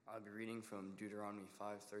reading from Deuteronomy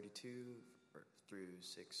 5:32 through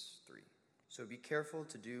 6:3. So be careful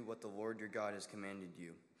to do what the Lord your God has commanded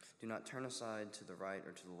you. Do not turn aside to the right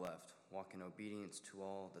or to the left. Walk in obedience to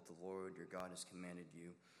all that the Lord your God has commanded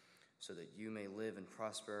you, so that you may live and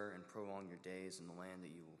prosper and prolong your days in the land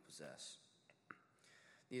that you will possess.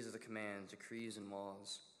 These are the commands, decrees, and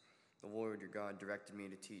laws the Lord your God directed me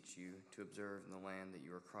to teach you to observe in the land that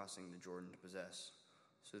you are crossing the Jordan to possess,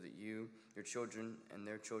 so that you, your children, and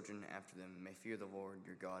their children after them may fear the Lord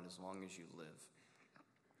your God as long as you live,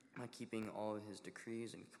 by keeping all his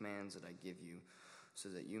decrees and commands that I give you, so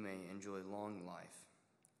that you may enjoy long life.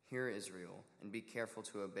 Hear, Israel, and be careful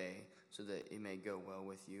to obey, so that it may go well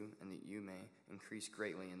with you, and that you may increase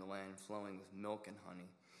greatly in the land flowing with milk and honey,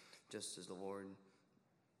 just as the Lord,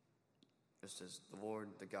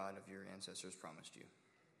 the God of your ancestors, promised you.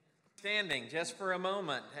 Standing just for a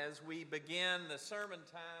moment as we begin the sermon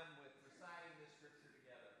time with reciting this scripture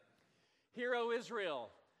together. Hear, O Israel,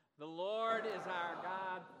 the Lord is our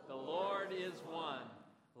God, the Lord is one.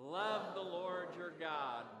 Love the Lord your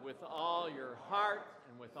God with all your heart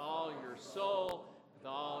and with all your soul, with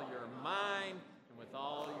all your mind and with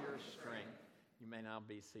all your strength. You may now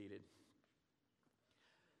be seated.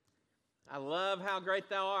 I love how great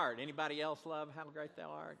thou art. Anybody else love how great thou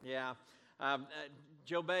art? Yeah.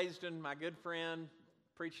 Joe Baisden, my good friend,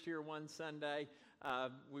 preached here one Sunday.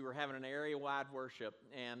 We were having an area-wide worship,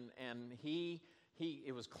 and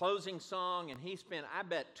it was closing song, and he spent, I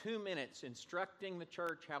bet, 2 minutes instructing the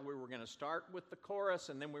church how we were going to start with the chorus,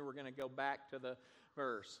 and then we were going to go back to the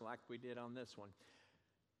verse like we did on this one.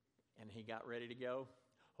 And he got ready to go,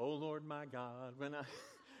 "Oh Lord my God,"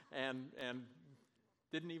 and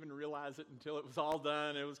didn't even realize it until it was all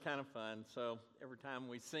done. It was kind of fun. So every time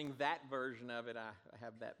we sing that version of it, I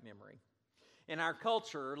have that memory. In our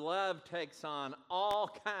culture, love takes on all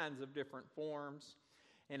kinds of different forms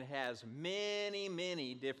and has many,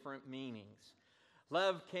 many different meanings.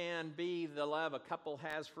 Love can be the love a couple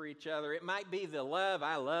has for each other. It might be the love,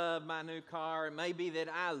 I love my new car. It may be that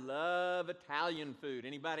I love Italian food.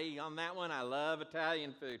 Anybody on that one? I love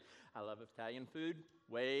Italian food. I love Italian food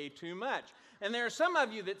way too much. And there are some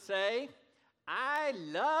of you that say, I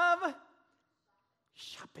love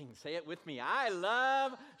shopping. Say it with me. I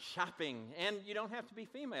love shopping. And you don't have to be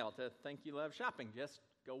female to think you love shopping. Just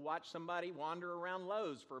go watch somebody wander around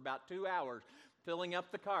Lowe's for about 2 hours, filling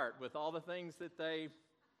up the cart with all the things that they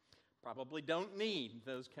probably don't need,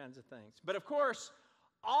 those kinds of things. But of course,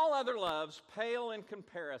 all other loves pale in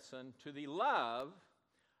comparison to the love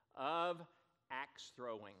of axe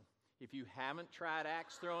throwing. If you haven't tried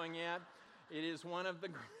axe throwing yet, it is one of the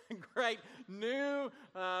great new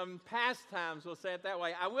pastimes, we'll say it that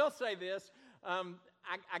way. I will say this,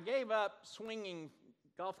 I gave up swinging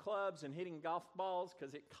golf clubs and hitting golf balls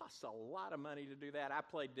because it costs a lot of money to do that. I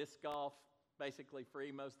play disc golf basically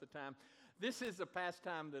free most of the time. This is a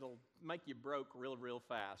pastime that'll make you broke real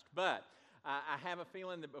fast. But I have a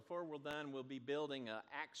feeling that before we're done, we'll be building an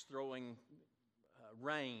axe throwing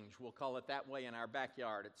range, we'll call it that way, in our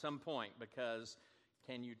backyard at some point, because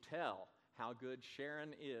can you tell how good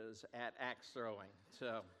Sharon is at axe throwing?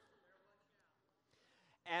 So,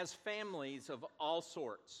 as families of all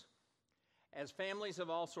sorts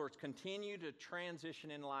continue to transition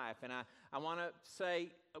in life, and I want to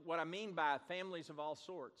say what I mean by families of all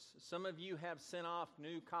sorts. Some of you have sent off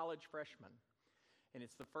new college freshmen, and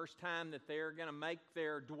it's the first time that they're going to make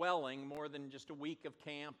their dwelling more than just a week of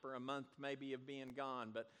camp or a month maybe of being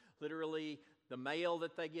gone. But literally, the mail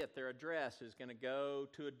that they get, their address, is going to go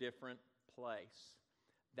to a different place.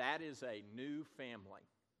 That is a new family.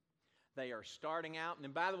 They are starting out,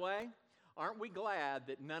 and by the way, aren't we glad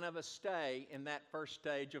that none of us stay in that first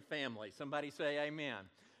stage of family? Somebody say amen.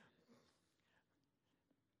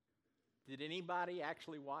 Did anybody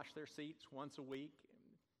actually wash their seats once a week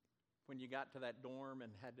when you got to that dorm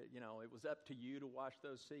and had to, it was up to you to wash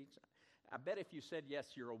those seats? I bet if you said yes,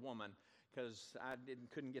 you're a woman, because I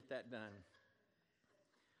couldn't get that done.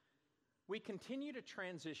 We continue to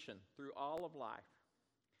transition through all of life,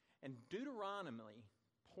 and Deuteronomy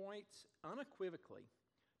points unequivocally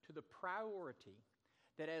to the priority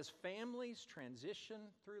that as families transition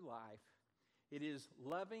through life, it is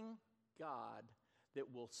loving God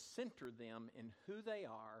that will center them in who they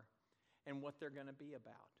are and what they're going to be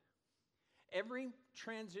about. Every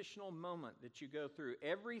transitional moment that you go through,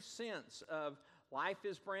 every sense of life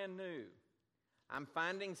is brand new. I'm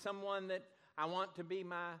finding someone that I want to be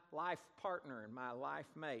my life partner and my life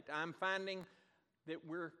mate. I'm finding that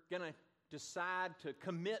we're going to decide to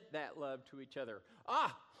commit that love to each other.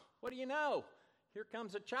 What do you know? Here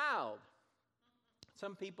comes a child.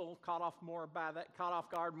 Some people caught off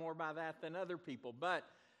guard more by that than other people. But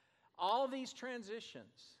all these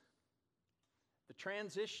transitions, the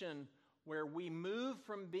transition where we move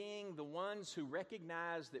from being the ones who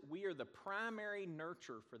recognize that we are the primary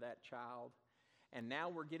nurturer for that child, and now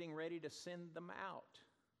we're getting ready to send them out.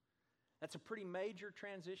 That's a pretty major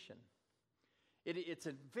transition. It's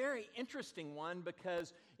a very interesting one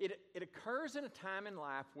because it occurs in a time in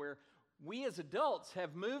life where we as adults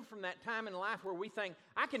have moved from that time in life where we think,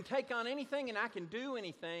 I can take on anything and I can do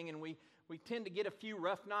anything, and we tend to get a few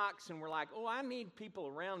rough knocks and we're like, oh, I need people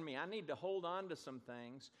around me. I need to hold on to some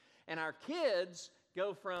things. And our kids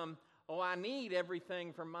go from, oh, I need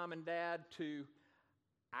everything from mom and dad to,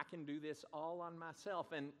 I can do this all on myself.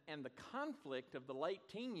 And the conflict of the late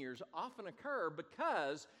teen years often occur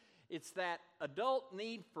because it's that adult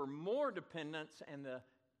need for more dependence and the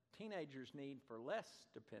teenagers' need for less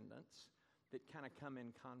dependence that kind of come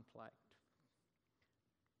in conflict.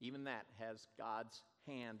 Even that has God's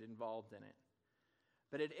hand involved in it.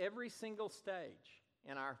 But at every single stage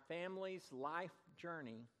in our family's life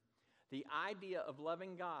journey, the idea of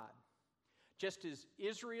loving God, just as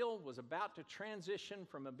Israel was about to transition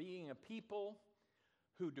from being a people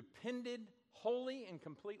who depended wholly and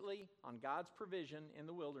completely on God's provision in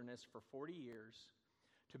the wilderness for 40 years,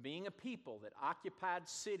 to being a people that occupied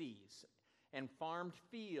cities and farmed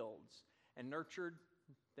fields and nurtured,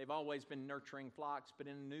 they've always been nurturing flocks, but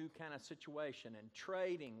in a new kind of situation, and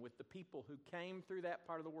trading with the people who came through that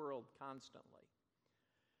part of the world constantly.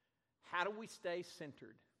 How do we stay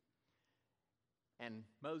centered? And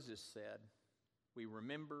Moses said, we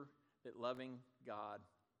remember that loving God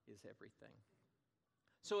is everything.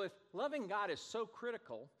 So if loving God is so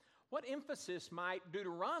critical, what emphasis might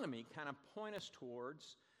Deuteronomy kind of point us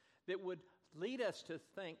towards that would lead us to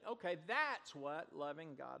think, okay, that's what loving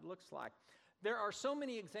God looks like? There are so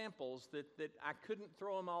many examples that I couldn't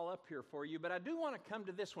throw them all up here for you, but I do want to come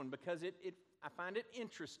to this one because I find it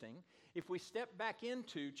interesting. If we step back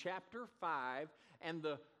into chapter 5 and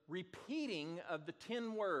the repeating of the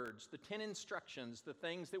 10 words, the 10 instructions, the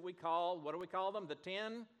things that we call, what do we call them? The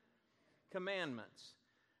 10 Commandments.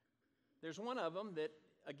 There's one of them that,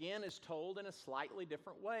 again, is told in a slightly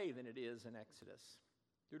different way than it is in Exodus.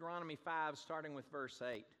 Deuteronomy 5, starting with verse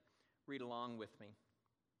 8. Read along with me.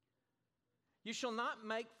 You shall not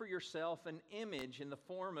make for yourself an image in the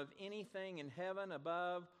form of anything in heaven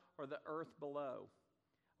above or the earth below,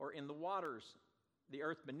 or in the waters, the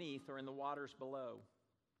earth beneath, or in the waters below.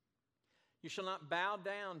 You shall not bow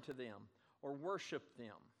down to them or worship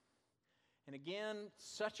them. And again,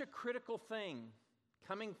 such a critical thing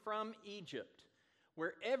coming from Egypt,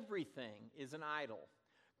 where everything is an idol.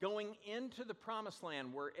 Going into the promised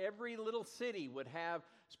land, where every little city would have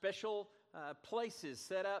special places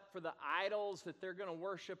set up for the idols that they're going to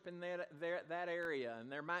worship in that area.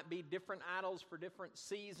 And there might be different idols for different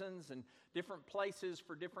seasons and different places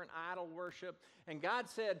for different idol worship. And God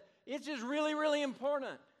said, it's just really, really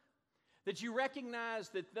important that you recognize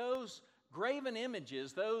that those graven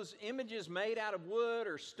images, those images made out of wood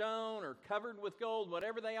or stone or covered with gold,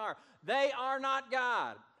 whatever they are not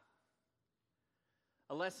God.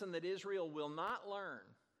 A lesson that Israel will not learn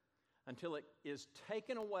until it is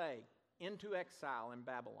taken away into exile in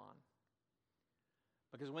Babylon.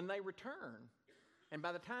 Because when they return, and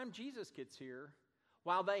by the time Jesus gets here,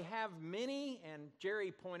 while they have many, and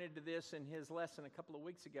Jerry pointed to this in his lesson a couple of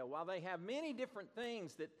weeks ago, while they have many different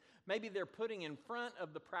things that maybe they're putting in front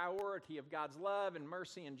of the priority of God's love and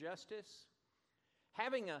mercy and justice,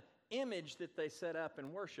 having an image that they set up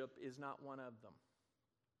and worship is not one of them.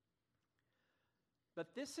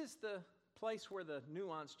 But this is the place where the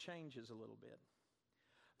nuance changes a little bit.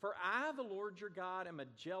 For I, the Lord your God, am a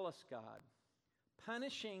jealous God,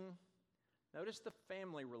 punishing, notice the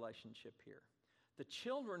family relationship here, the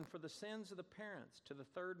children for the sins of the parents to the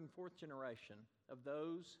third and fourth generation of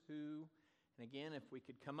those who, and again, if we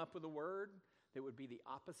could come up with a word that would be the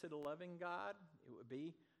opposite of loving God, it would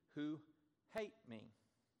be who hate me.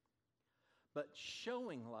 But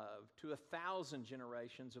showing love to 1,000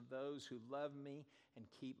 generations of those who love me and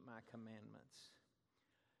keep my commandments.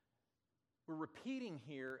 We're repeating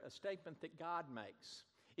here a statement that God makes.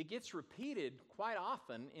 It gets repeated quite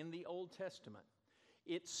often in the Old Testament.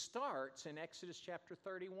 It starts in Exodus chapter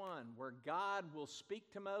 31, where God will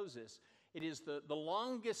speak to Moses. It is the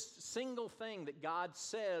longest single thing that God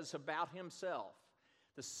says about himself.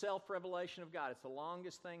 The self-revelation of God. It's the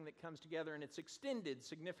longest thing that comes together, and it's extended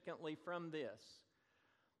significantly from this.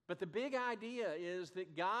 But the big idea is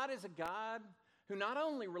that God is a God who not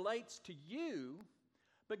only relates to you,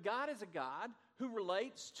 but God is a God who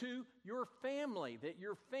relates to your family, that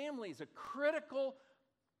your family is a critical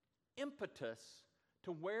impetus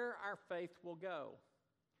to where our faith will go.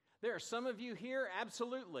 There are some of you here,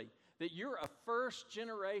 absolutely, that you're a first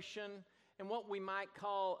generation and what we might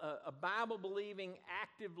call a Bible-believing,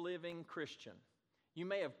 active-living Christian. You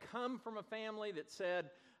may have come from a family that said,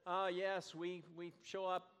 yes, we show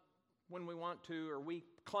up when we want to, or we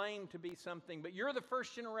claim to be something, but you're the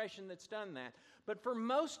first generation that's done that. But for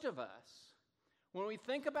most of us, when we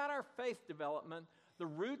think about our faith development, the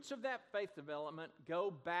roots of that faith development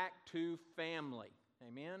go back to family.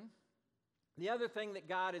 Amen? The other thing that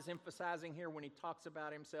God is emphasizing here when he talks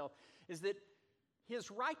about himself is that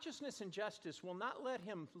his righteousness and justice will not let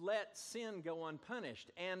him let sin go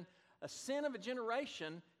unpunished. And a sin of a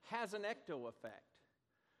generation has an ecto effect.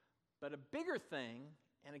 But a bigger thing,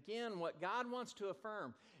 and again, what God wants to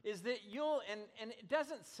affirm, is that and it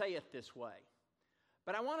doesn't say it this way,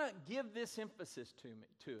 but I want to give this emphasis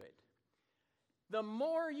to it. The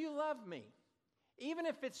more you love me, even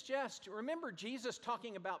if it's just, remember Jesus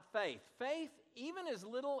talking about faith. Faith, even as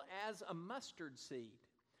little as a mustard seed.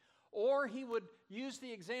 Or he would use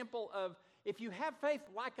the example of, if you have faith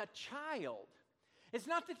like a child, it's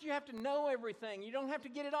not that you have to know everything. You don't have to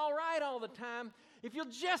get it all right all the time. If you'll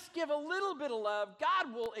just give a little bit of love,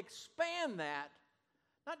 God will expand that,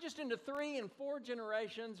 not just into 3 and 4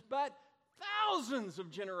 generations, but thousands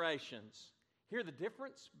of generations. Hear the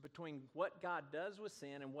difference between what God does with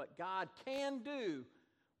sin and what God can do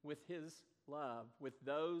with his love, with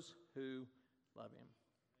those who love him.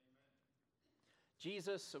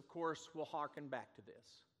 Jesus, of course, will hearken back to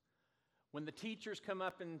this. When the teachers come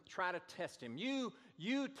up and try to test him,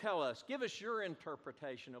 you tell us, give us your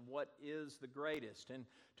interpretation of what is the greatest. And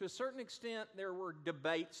to a certain extent, there were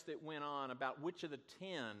debates that went on about which of the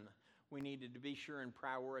 10 we needed to be sure and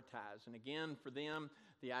prioritize. And again, for them,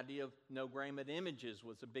 the idea of no graven images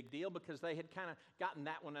was a big deal because they had kind of gotten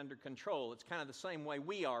that one under control. It's kind of the same way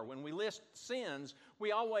we are. When we list sins,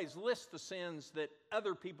 we always list the sins that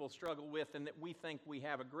other people struggle with and that we think we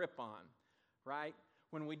have a grip on, right?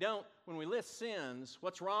 When we list sins,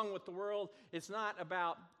 what's wrong with the world? It's not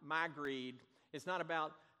about my greed. It's not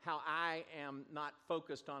about how I am not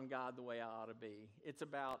focused on God the way I ought to be. It's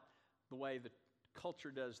about the way the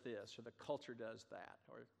culture does this or the culture does that,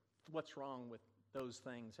 or what's wrong with those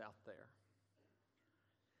things out there.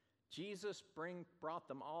 Jesus brought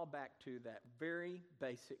them all back to that very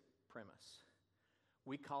basic premise.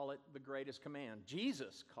 We call it the greatest command.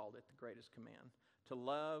 Jesus called it the greatest command, to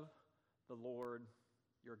love the Lord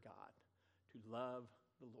your God. To love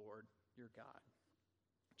the Lord your God.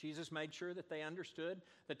 Jesus made sure that they understood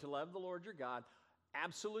that to love the Lord your God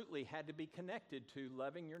absolutely had to be connected to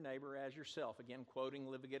loving your neighbor as yourself. Again, quoting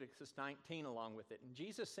Leviticus 19 along with it. And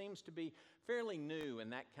Jesus seems to be fairly new in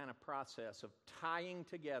that kind of process of tying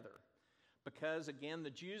together. Because, again, the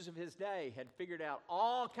Jews of his day had figured out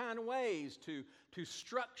all kind of ways to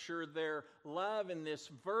structure their love in this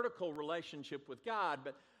vertical relationship with God,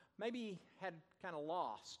 but maybe had kind of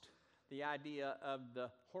lost the idea of the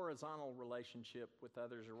horizontal relationship with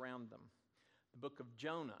others around them. The book of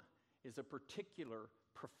Jonah is a particular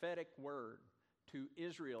prophetic word to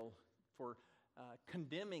Israel for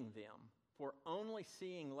condemning them for only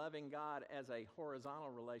seeing loving God as a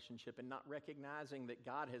horizontal relationship and not recognizing that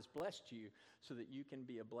God has blessed you so that you can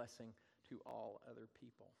be a blessing to all other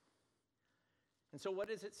people. And so what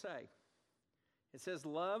does it say? It says,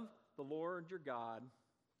 love the Lord your God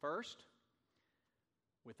first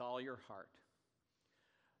with all your heart.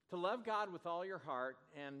 To love God with all your heart,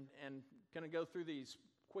 and going to go through these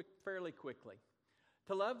fairly quickly.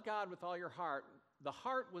 To love God with all your heart, the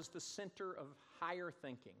heart was the center of higher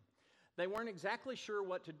thinking. They weren't exactly sure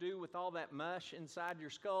what to do with all that mush inside your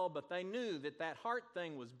skull, but they knew that that heart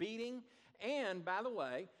thing was beating. And, by the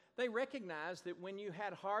way, they recognized that when you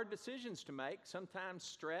had hard decisions to make, sometimes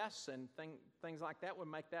stress and things like that would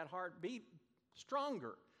make that heart beat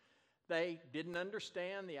stronger. They didn't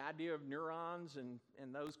understand the idea of neurons and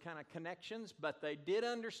those kind of connections, but they did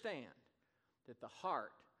understand that the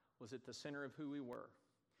heart was at the center of who we were.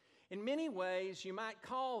 In many ways, you might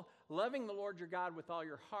call loving the Lord your God with all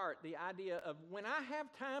your heart the idea of when I have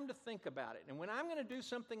time to think about it and when I'm going to do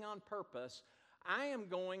something on purpose, I am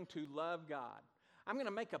going to love God. I'm going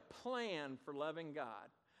to make a plan for loving God.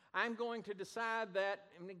 I'm going to decide that,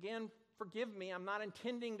 and again, forgive me, I'm not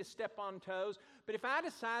intending to step on toes, but if I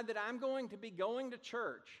decide that I'm going to be going to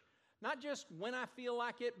church, not just when I feel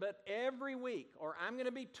like it, but every week, or I'm going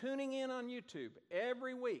to be tuning in on YouTube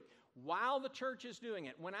every week while the church is doing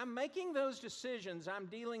it. When I'm making those decisions, I'm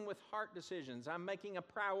dealing with heart decisions. I'm making a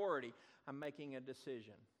priority. I'm making a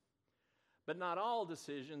decision. But not all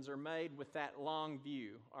decisions are made with that long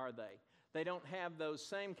view, are they? They don't have those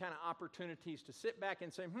same kind of opportunities to sit back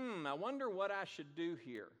and say, I wonder what I should do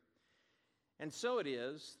here. And so it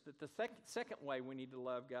is that the second way we need to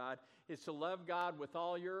love God is to love God with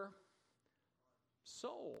all your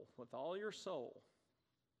soul, with all your soul.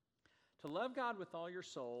 To love God with all your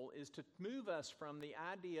soul is to move us from the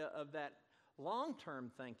idea of that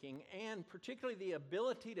long-term thinking, and particularly the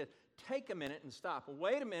ability to take a minute and stop. Well,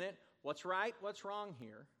 wait a minute, what's right, what's wrong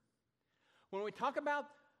here? When we talk about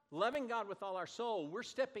loving God with all our soul, we're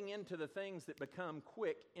stepping into the things that become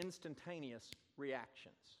quick, instantaneous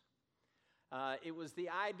reactions. It was the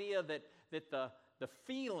idea that the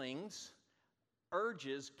feelings,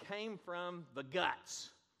 urges, came from the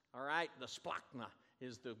guts, all right? The splachna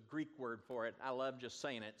is the Greek word for it. I love just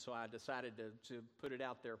saying it, so I decided to put it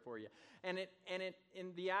out there for you. And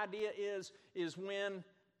the idea is when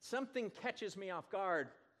something catches me off guard,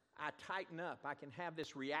 I tighten up. I can have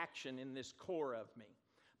this reaction in this core of me.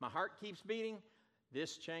 My heart keeps beating,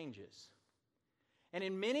 this changes. And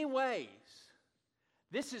in many ways,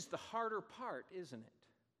 this is the harder part, isn't it?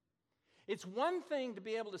 It's one thing to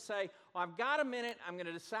be able to say, well, I've got a minute, I'm going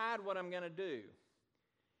to decide what I'm going to do.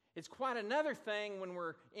 It's quite another thing when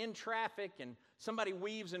we're in traffic and somebody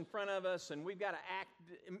weaves in front of us and we've got to act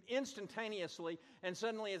instantaneously, and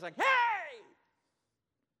suddenly it's like, hey!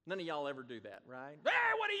 None of y'all ever do that, right? Hey,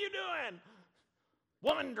 what are you doing?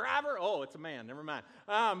 Woman driver? Oh, it's a man, never mind.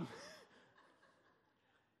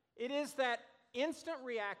 It is that instant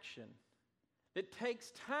reaction that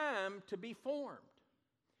takes time to be formed.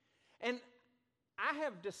 And I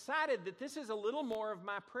have decided that this is a little more of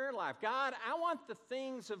my prayer life. God, I want the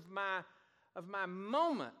things of my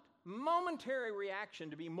momentary reaction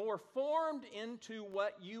to be more formed into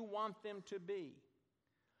what you want them to be.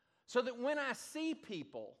 So that when I see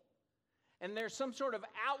people and there's some sort of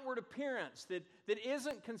outward appearance that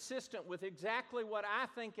isn't consistent with exactly what I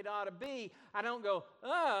think it ought to be, I don't go,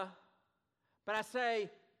 but I say,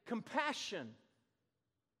 compassion.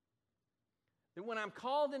 That when I'm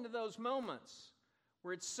called into those moments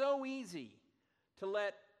where it's so easy to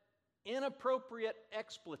let inappropriate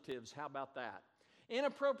expletives, how about that?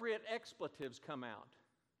 Inappropriate expletives come out.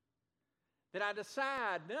 That I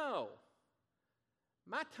decide, no,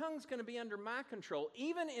 my tongue's going to be under my control.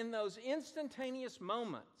 Even in those instantaneous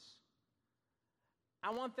moments,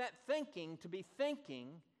 I want that thinking to be thinking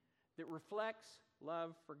that reflects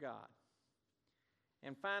love for God.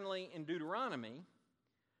 And finally, in Deuteronomy,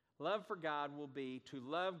 love for God will be to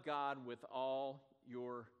love God with all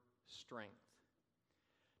your strength.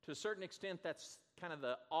 To a certain extent, that's kind of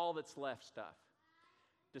the all that's left stuff.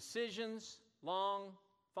 Decisions, long,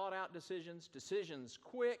 thought-out decisions, decisions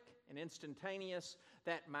quick and instantaneous,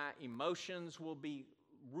 that my emotions will be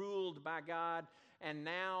ruled by God. And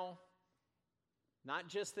now, not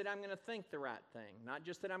just that I'm going to think the right thing, not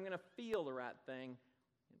just that I'm going to feel the right thing.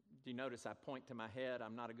 Do you notice I point to my head?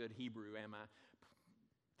 I'm not a good Hebrew, am I?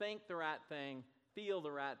 Think the right thing, feel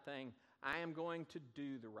the right thing. I am going to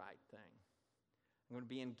do the right thing. I'm going to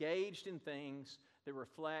be engaged in things that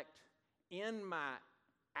reflect in my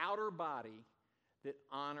outer body that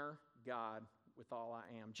honor God with all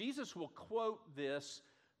I am. Jesus will quote this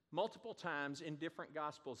multiple times in different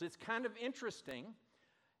Gospels. It's kind of interesting,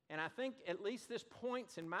 and I think at least this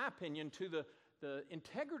points, in my opinion, to the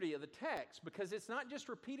integrity of the text, because it's not just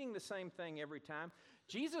repeating the same thing every time.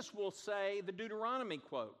 Jesus will say the Deuteronomy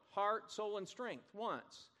quote, heart, soul, and strength,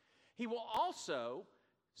 once. He will also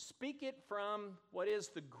speak it from what is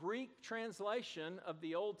the Greek translation of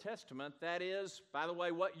the Old Testament. That is, by the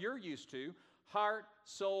way, what you're used to. Heart,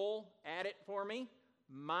 soul, add it for me,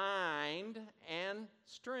 mind, and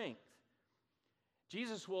strength.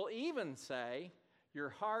 Jesus will even say your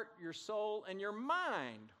heart, your soul, and your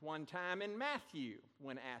mind one time in Matthew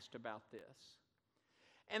when asked about this.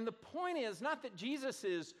 And the point is not that Jesus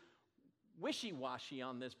is wishy-washy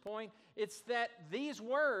on this point. It's that these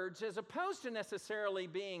words, as opposed to necessarily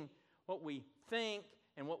being what we think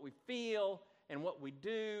and what we feel and what we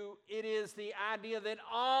do, it is the idea that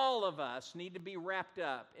all of us need to be wrapped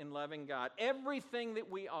up in loving God. Everything that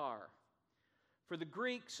we are. For the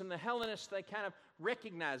Greeks and the Hellenists, they kind of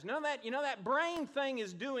recognize, that brain thing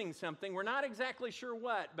is doing something. We're not exactly sure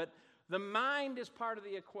what, but the mind is part of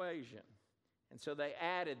the equation. And so they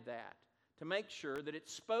added that to make sure that it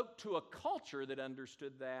spoke to a culture that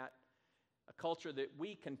understood that, a culture that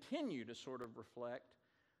we continue to sort of reflect,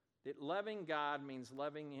 that loving God means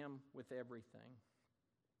loving Him with everything.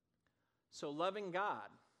 So loving God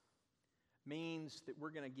means that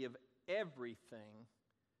we're going to give everything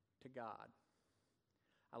to God.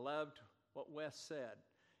 I loved what Wes said.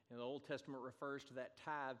 The Old Testament refers to that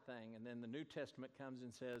tithe thing, and then the New Testament comes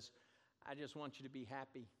and says, I just want you to be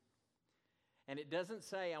happy. And it doesn't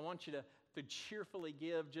say, I want you to cheerfully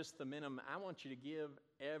give just the minimum. I want you to give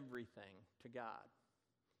everything to God.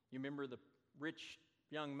 You remember the rich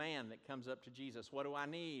young man that comes up to Jesus, what do I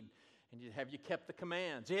need? And have you kept the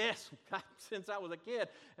commands? Yes, since I was a kid.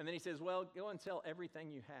 And then he says, well, go and sell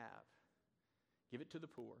everything you have. Give it to the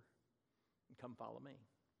poor and come follow me.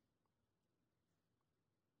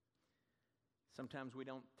 Sometimes we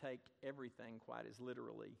don't take everything quite as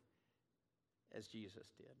literally as Jesus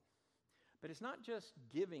did. But it's not just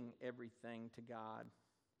giving everything to God.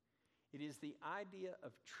 It is the idea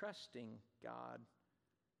of trusting God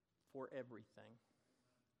for everything.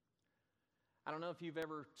 I don't know if you've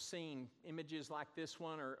ever seen images like this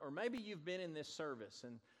one, or maybe you've been in this service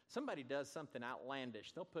and somebody does something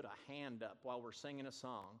outlandish. They'll put a hand up while we're singing a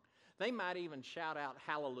song. They might even shout out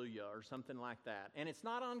hallelujah or something like that. And it's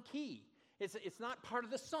not on key. It's not part of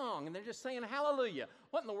the song, and they're just saying hallelujah.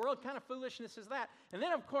 What in the world kind of foolishness is that? And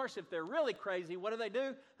then, of course, if they're really crazy, what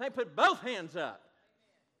do? They put both hands up.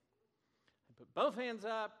 They put both hands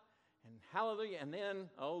up, and hallelujah. And then,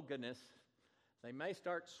 oh goodness, they may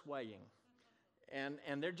start swaying. And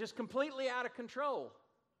they're just completely out of control.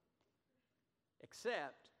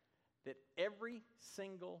 Except that every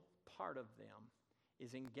single part of them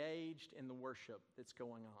is engaged in the worship that's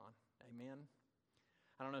going on. Amen?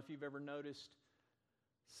 I don't know if you've ever noticed,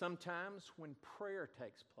 sometimes when prayer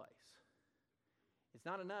takes place, it's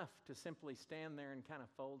not enough to simply stand there and kind of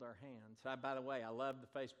fold our hands. By the way, I love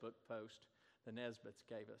the Facebook post the Nesbitts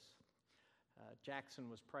gave us.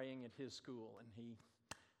 Jackson was praying at his school, and he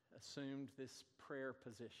assumed this prayer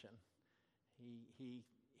position.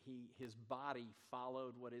 His body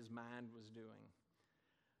followed what his mind was doing.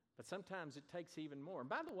 But sometimes it takes even more. And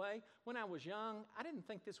by the way, when I was young, I didn't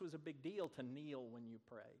think this was a big deal to kneel when you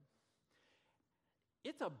prayed.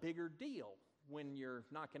 It's a bigger deal when you're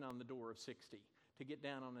knocking on the door of 60 to get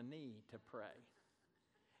down on a knee to pray.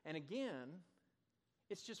 And again,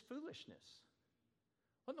 it's just foolishness.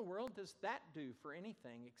 What in the world does that do for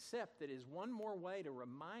anything except that is one more way to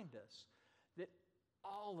remind us that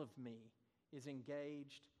all of me is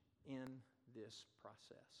engaged in this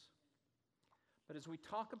process. But as we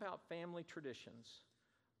talk about family traditions,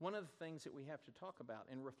 one of the things that we have to talk about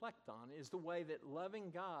and reflect on is the way that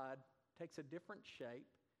loving God takes a different shape,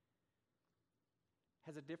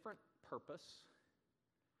 has a different purpose,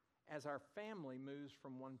 as our family moves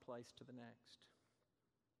from one place to the next.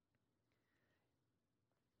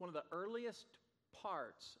 One of the earliest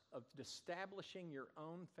parts of establishing your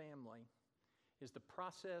own family is the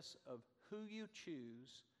process of who you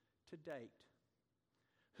choose to date.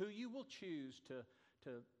 Who you will choose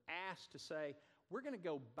to ask to say, we're going to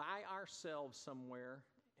go by ourselves somewhere,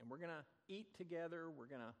 and we're going to eat together, we're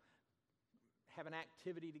going to have an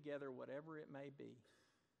activity together, whatever it may be.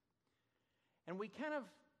 And we kind of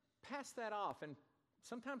pass that off, and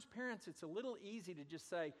sometimes parents, it's a little easy to just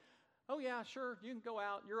say, oh yeah, sure, you can go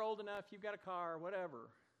out, you're old enough, you've got a car, whatever.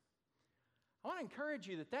 I want to encourage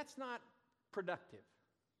you that that's not productive.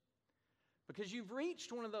 Because you've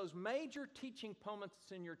reached one of those major teaching moments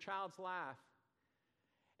in your child's life.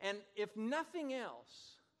 And if nothing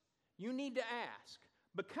else, you need to ask.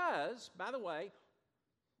 Because, by the way,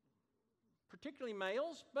 particularly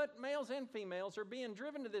males, but males and females are being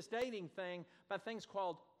driven to this dating thing by things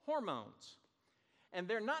called hormones. And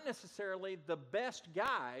they're not necessarily the best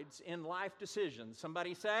guides in life decisions.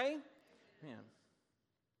 Somebody say? Amen.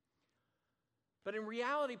 But in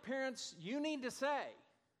reality, parents, you need to say,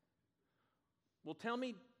 well, tell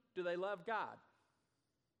me, do they love God?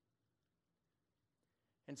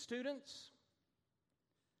 And students,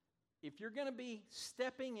 if you're going to be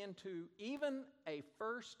stepping into even a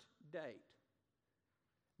first date,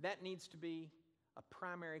 that needs to be a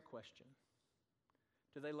primary question.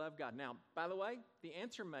 Do they love God? Now, by the way, the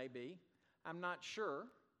answer may be, I'm not sure.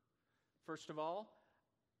 First of all,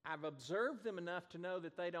 I've observed them enough to know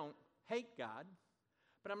that they don't hate God,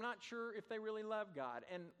 but I'm not sure if they really love God.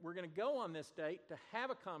 And we're going to go on this date to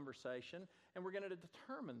have a conversation, and we're going to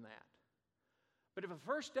determine that. But if a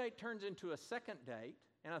first date turns into a second date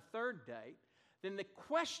and a third date, then the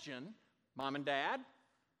question, Mom and Dad,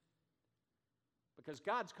 because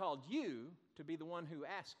God's called you to be the one who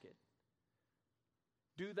asks it,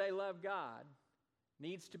 do they love God,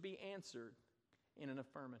 needs to be answered in an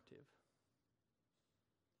affirmative.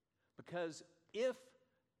 Because if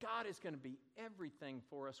God is going to be everything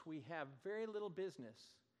for us, we have very little business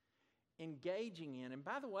engaging in. And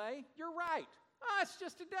by the way, you're right. Oh, it's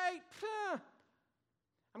just a date.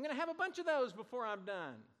 I'm going to have a bunch of those before I'm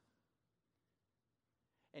done.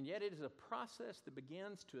 And yet it is a process that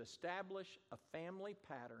begins to establish a family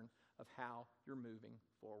pattern of how you're moving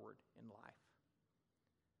forward in life.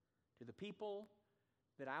 To the people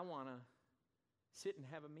that I want to sit and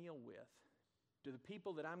have a meal with, to the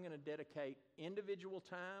people that I'm going to dedicate individual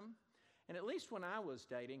time, and at least when I was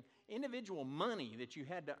dating, individual money that you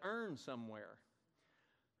had to earn somewhere.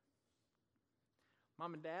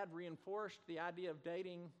 Mom and Dad reinforced the idea of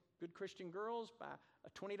dating good Christian girls by a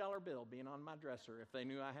 $20 bill being on my dresser if they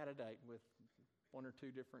knew I had a date with one or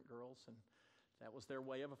two different girls, and that was their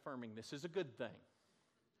way of affirming this is a good thing.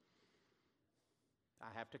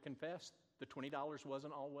 I have to confess, the $20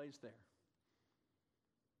 wasn't always there.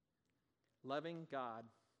 Loving God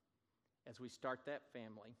as we start that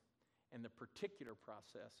family and the particular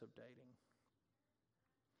process of dating.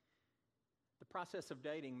 The process of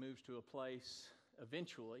dating moves to a place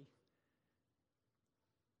eventually.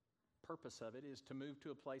 Purpose of it is to move to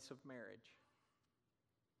a place of marriage.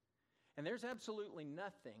 And there's absolutely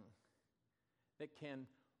nothing that can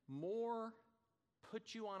more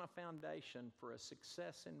put you on a foundation for a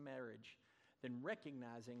success in marriage than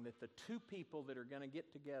recognizing that the two people that are going to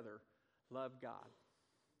get together love God.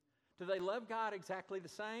 Do they love God exactly the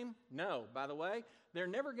same? No. By the way, they're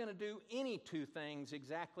never going to do any two things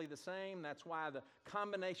exactly the same. That's why the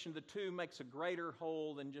combination of the two makes a greater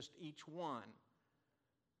whole than just each one.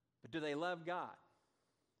 But do they love God?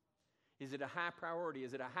 Is it a high priority?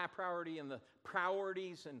 Is it a high priority in the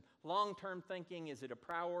priorities and long-term thinking? Is it a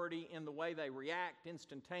priority in the way they react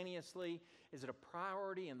instantaneously? Is it a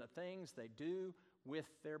priority in the things they do with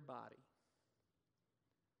their body?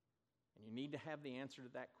 And you need to have the answer to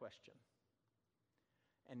that question.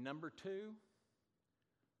 And number two,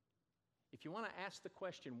 if you want to ask the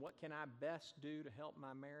question, what can I best do to help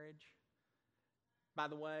my marriage? By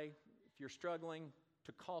the way, if you're struggling,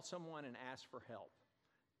 to call someone and ask for help.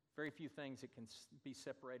 Very few things that can be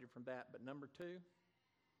separated from that. But number two,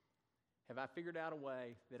 have I figured out a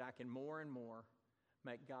way that I can more and more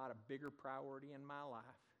make God a bigger priority in my life?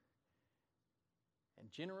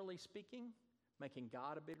 And generally speaking, making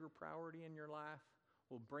God a bigger priority in your life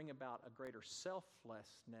will bring about a greater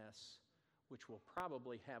selflessness, which will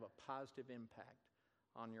probably have a positive impact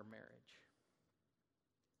on your marriage.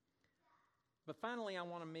 But finally, I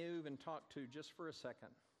want to move and talk to just for a second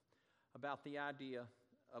about the idea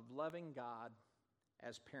of loving God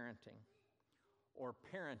as parenting, or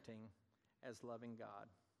parenting as loving God.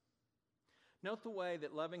 Note the way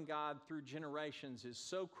that loving God through generations is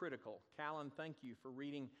so critical. Callan, thank you for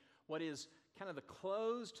reading what is kind of the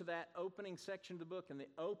close to that opening section of the book and the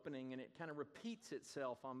opening, and it kind of repeats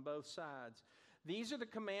itself on both sides. These are the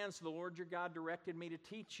commands the Lord your God directed me to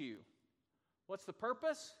teach you. What's the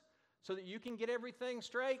purpose? So that you can get everything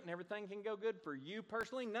straight and everything can go good for you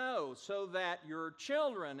personally? No, so that your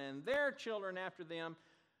children and their children after them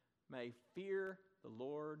may fear the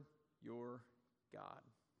Lord your God.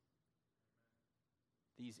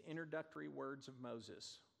 These introductory words of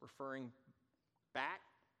Moses, referring back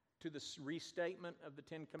to the restatement of the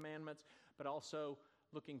Ten Commandments, but also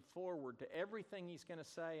looking forward to everything he's going to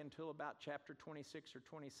say until about chapter 26 or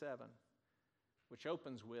 27, which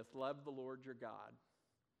opens with, love the Lord your God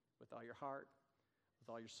with all your heart, with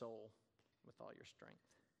all your soul, with all your strength.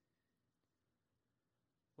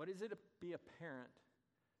 What is it to be a parent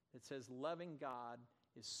that says loving God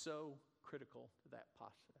is so critical to that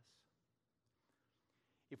process?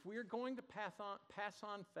 If we are going to pass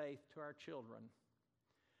on faith to our children,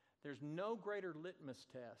 there's no greater litmus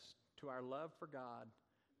test to our love for God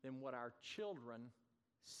than what our children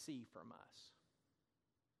see from us.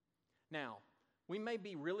 Now, we may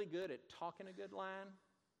be really good at talking a good line,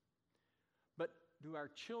 but do our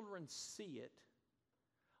children see it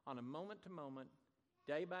on a moment-to-moment,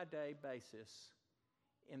 day-by-day basis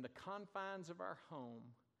in the confines of our home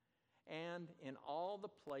and in all the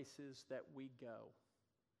places that we go?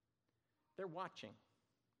 They're watching.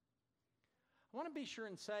 I want to be sure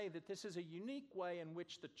and say that this is a unique way in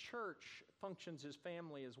which the church functions as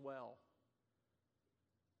family as well.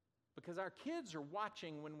 Because our kids are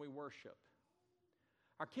watching when we worship.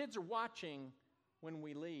 Our kids are watching when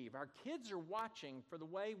we leave. Our kids are watching for the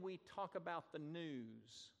way we talk about the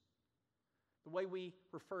news, the way we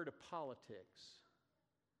refer to politics.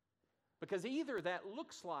 Because either that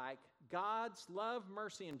looks like God's love,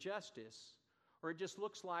 mercy, and justice, or it just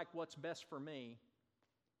looks like what's best for me,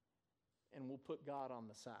 and we'll put God on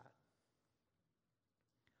the side.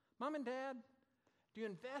 Mom and Dad, do you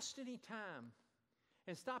invest any time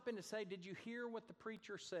and stop in to say, did you hear what the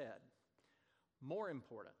preacher said? More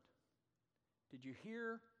important, did you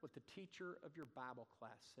hear what the teacher of your Bible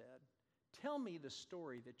class said? Tell me the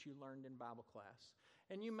story that you learned in Bible class.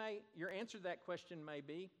 And your answer to that question may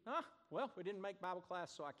be, well, we didn't make Bible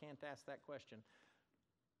class, so I can't ask that question.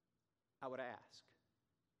 I would ask,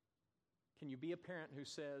 can you be a parent who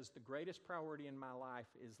says, the greatest priority in my life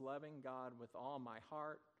is loving God with all my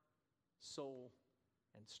heart, soul,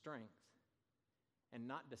 and strength, and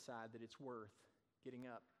not decide that it's worth getting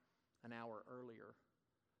up an hour earlier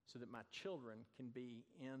so that my children can be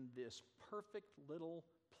in this perfect little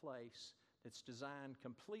place that's designed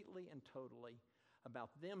completely and totally about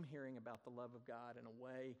them hearing about the love of God in a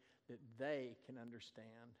way that they can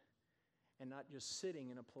understand, and not just sitting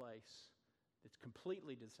in a place that's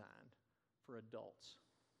completely designed for adults.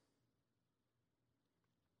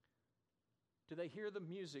 Do they hear the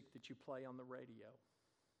music that you play on the radio?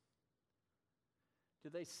 Do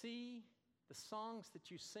they see the songs that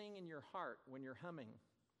you sing in your heart when you're humming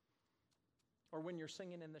or when you're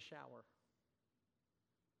singing in the shower?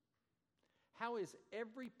 How is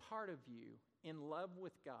every part of you in love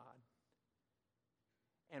with God?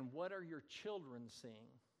 And what are your children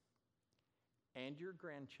seeing? And your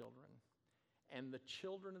grandchildren and the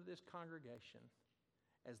children of this congregation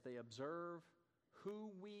as they observe who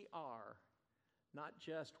we are, not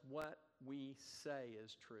just what we say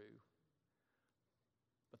is true,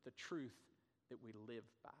 but the truth that we live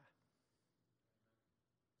by.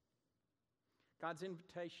 God's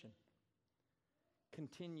invitation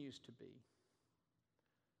continues to be,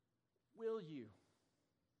 will you?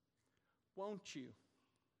 Won't you?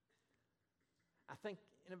 I think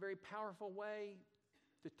in a very powerful way,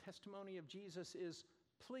 the testimony of Jesus is,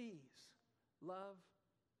 please love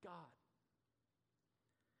God.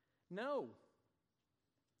 No,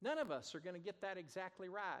 none of us are going to get that exactly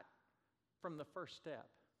right from the first step.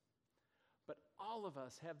 But all of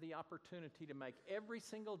us have the opportunity to make every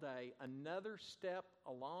single day another step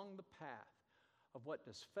along the path of what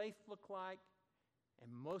does faith look like,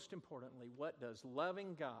 and most importantly, what does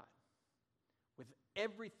loving God with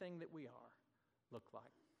everything that we are look like.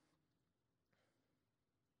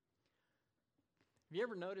 Have you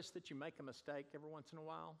ever noticed that you make a mistake every once in a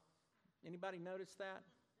while? Anybody notice that?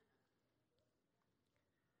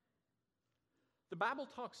 The Bible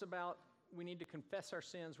talks about we need to confess our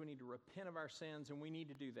sins, we need to repent of our sins, and we need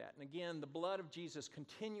to do that. And again, the blood of Jesus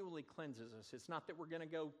continually cleanses us. It's not that we're going to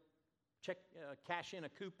go cash in a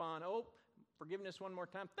coupon, forgiveness one more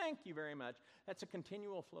time, thank you very much. That's a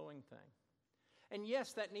continual flowing thing. And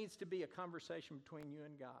yes, that needs to be a conversation between you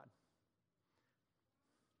and God.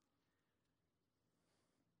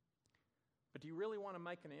 But do you really want to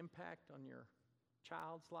make an impact on your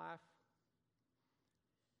child's life?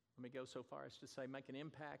 Let me go so far as to say make an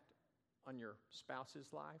impact on your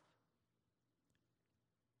spouse's life.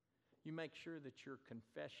 You make sure that your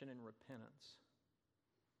confession and repentance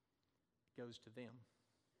goes to them.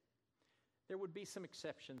 There would be some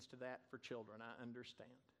exceptions to that for children, I understand.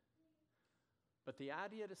 But the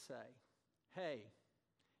idea to say, hey,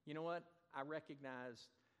 you know what? I recognize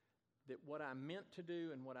that what I meant to do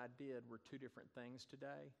and what I did were two different things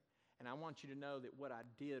today. And I want you to know that what I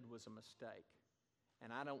did was a mistake.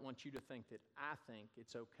 And I don't want you to think that I think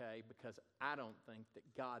it's okay, because I don't think that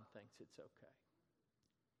God thinks it's okay.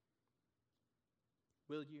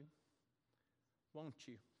 Will you? Won't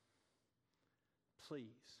you?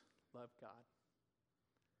 Please love God.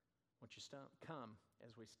 Won't you come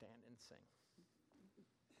as we stand and sing?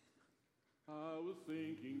 I was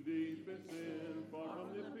sinking deep in sin, far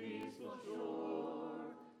from the peaceful